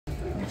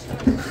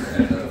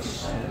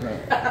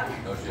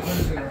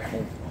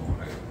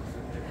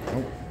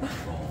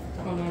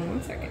Hold on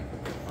 1 second.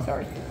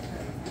 Sorry.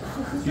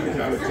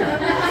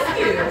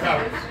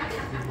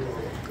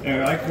 Yeah,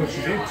 I like what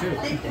you did too.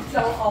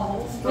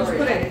 Let's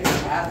put it.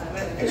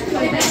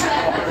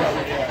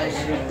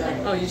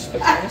 Oh, you should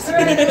put yours.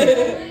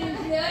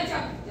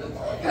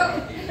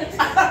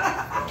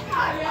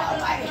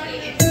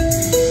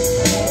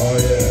 Oh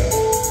yeah.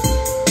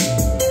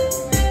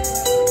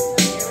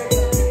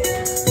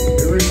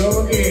 Here we go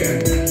again.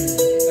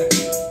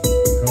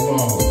 Come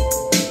on.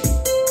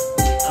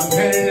 I'm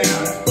heading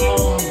out.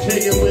 All I'm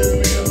taking with me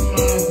is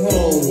my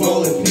phone,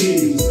 wallet,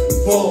 please.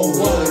 Phone,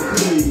 wallet,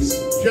 please.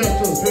 Just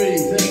those three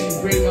things.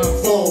 Bring my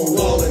phone,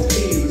 wallet,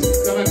 please.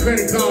 Got my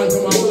credit cards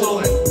in my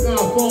wallet. Got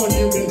a phone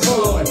you can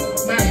call it.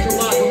 Master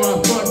lock on my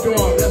front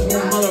door. That's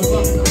what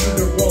motherfucking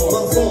computer for.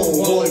 My phone,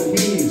 wallet,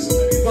 please.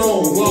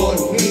 Phone,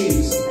 wallet,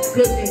 please.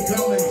 Cookie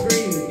coming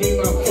threes.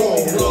 Need my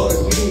phone, wallet,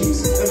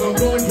 please. If I'm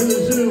going to the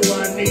zoo,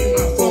 I need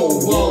my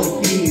phone, wallet,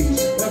 please.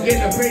 If I'm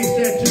getting a face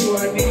tattoo,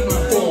 I need my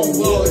phone,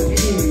 wallet,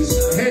 please.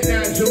 Head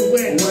down to a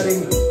wedding.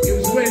 It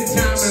was wedding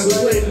time and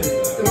I'm sweating.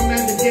 If I'm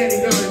at the Daddy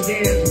Garden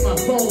dance, my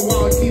phone,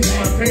 wallet, keys in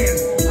my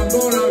pants. I'm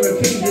going on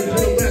vacation to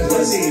the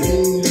West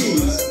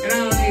Indies. And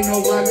I don't need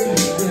no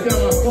luggage. Just got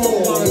my phone,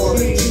 wallet,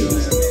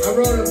 please. I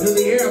rode up to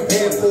the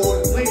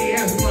airport. Lady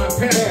asked for my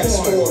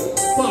passport.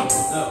 Fuck.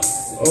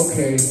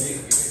 Okay.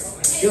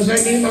 Yes, I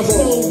need my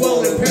phone,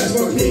 wallet,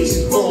 passport,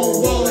 keys.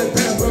 Phone, wallet,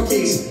 passport,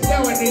 keys.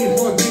 Now I need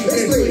 4 things,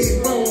 please.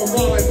 Phone,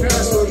 wallet,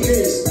 passport,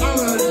 keys. I'm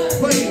on a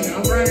plane.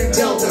 I'm riding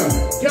Delta.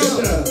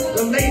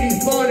 The lady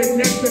farted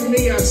next to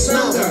me. I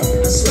smelled her.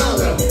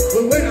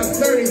 We went up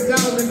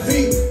 30,000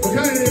 feet.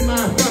 Because in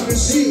my fucking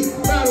seat.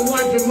 About to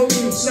watch a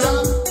movie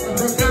stop. I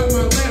forgot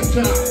my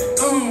laptop.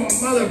 Oh,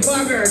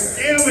 motherfucker.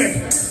 Damn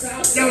it.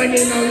 Now I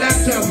need no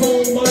laptop.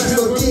 Phone, wallet,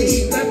 passport,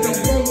 keys. Laptop,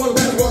 phone, wallet,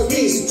 passport,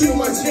 keys. Too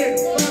much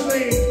shit.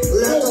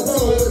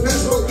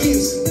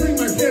 Bring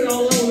my shit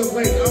all over the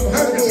place. I'm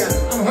hurting.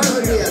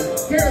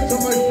 Carrying so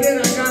much shit,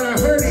 I got a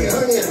hernia.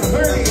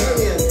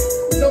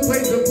 No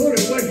place to put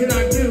it. What should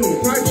I do?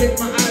 Try to check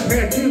my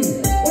iPad too.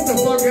 What the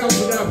fuck else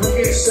did I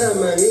forget? 7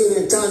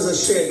 million tons of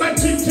shit. My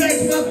tic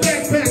tacs, my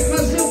backpack, my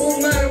simple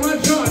ladder, my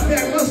charge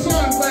bag, my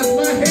sunglasses,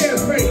 my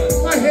hairspray,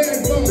 my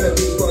headphones,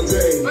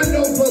 my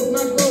notebook,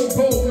 my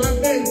goalpost, my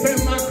pen,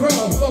 my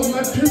crossbow,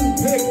 my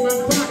toothpick, my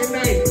pocket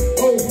knife.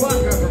 Oh fuck,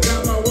 I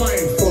forgot my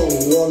wife.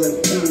 Phone, wallet,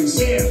 please.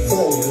 Yeah.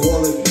 Phone,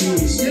 wallet,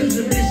 please. Used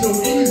to be so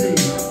easy.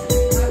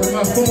 But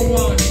my phone,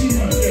 wallet, keys,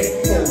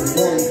 phone,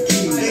 wallet,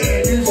 keys.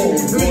 Yeah, it used to be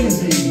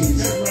breezy.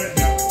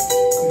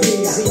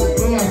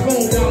 But my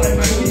phone, wallet,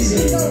 my keys.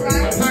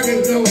 My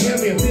pockets go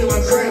heavy, I feel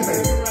like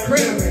cramping.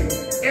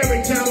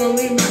 Every time I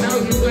leave my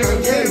house, it's like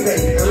I'm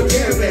camping.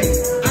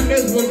 I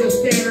might as well just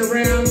stand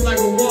around like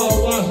a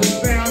wall lost and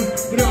found.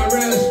 You know, I'd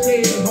rather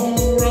stay at home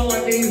where all I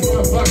need is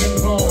my fucking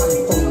phone.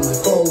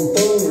 Phone.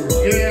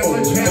 Yeah,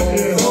 much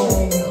happier at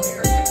home.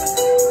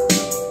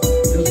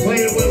 Just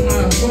playing with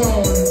my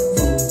phone.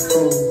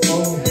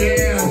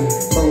 Yeah.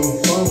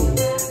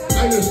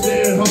 I just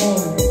stay at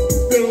home,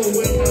 fiddle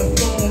with my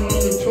phone on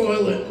the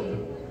toilet.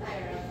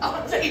 Oh,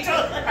 so you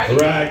told All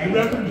right, you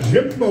got the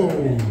Jimbo.